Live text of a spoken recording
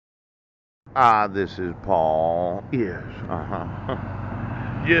This is Paul. Yes, uh-huh.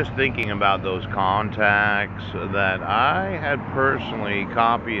 Just thinking about those contacts that I had personally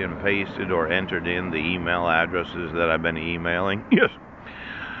copied and pasted or entered in the email addresses that I've been emailing. Yes.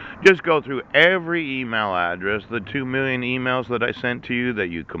 Just go through every email address, the 2 million emails that I sent to you that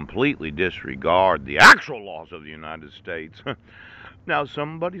you completely disregard the actual laws of the United States. Now,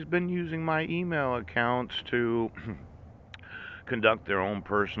 somebody's been using my email accounts to conduct their own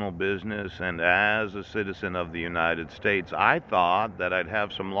personal business, and as a citizen of the United States, I thought that I'd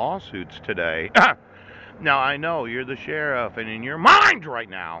have some lawsuits today. Now, I know you're the sheriff, and in your mind right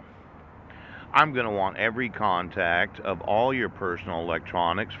now, I'm going to want every contact of all your personal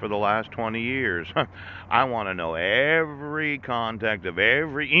electronics for the last 20 years. I want to know every contact of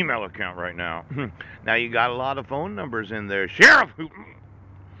every email account right now. Now, you got a lot of phone numbers in there. Sheriff,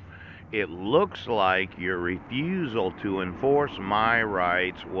 it looks like your refusal to enforce my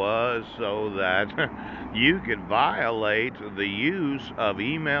rights was so that you could violate the use of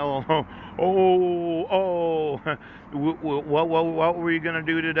email. What were you going to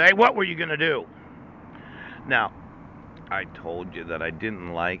do today? What were you going to do? Now, I told you that I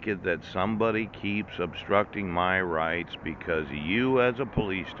didn't like it that somebody keeps obstructing my rights because you, as a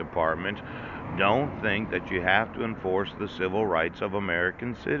police department, don't think that you have to enforce the civil rights of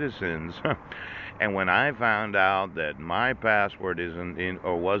American citizens. And when I found out that my password isn't in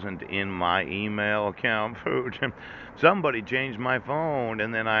or wasn't in my email account, somebody changed my phone,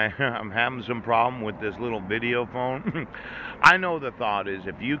 and then I'm having some problem with this little video phone. I know the thought is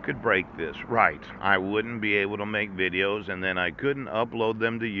if you could break this, right, I wouldn't be able to make videos, and then I couldn't upload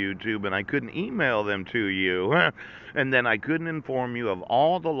them to YouTube, and I couldn't email them to you, and then I couldn't inform you of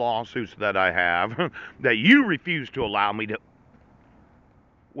all the lawsuits that I have that you refuse to allow me to.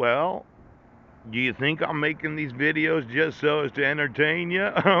 Well, do you think I'm making these videos just so as to entertain you?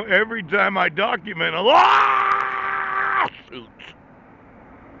 Every time I document a lawsuit.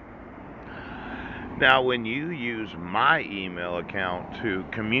 Now, when you use my email account to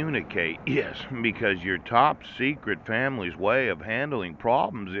communicate, yes, because your top secret family's way of handling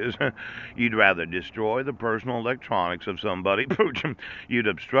problems is you'd rather destroy the personal electronics of somebody, you'd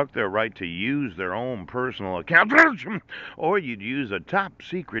obstruct their right to use their own personal account, or you'd use a top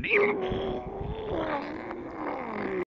secret email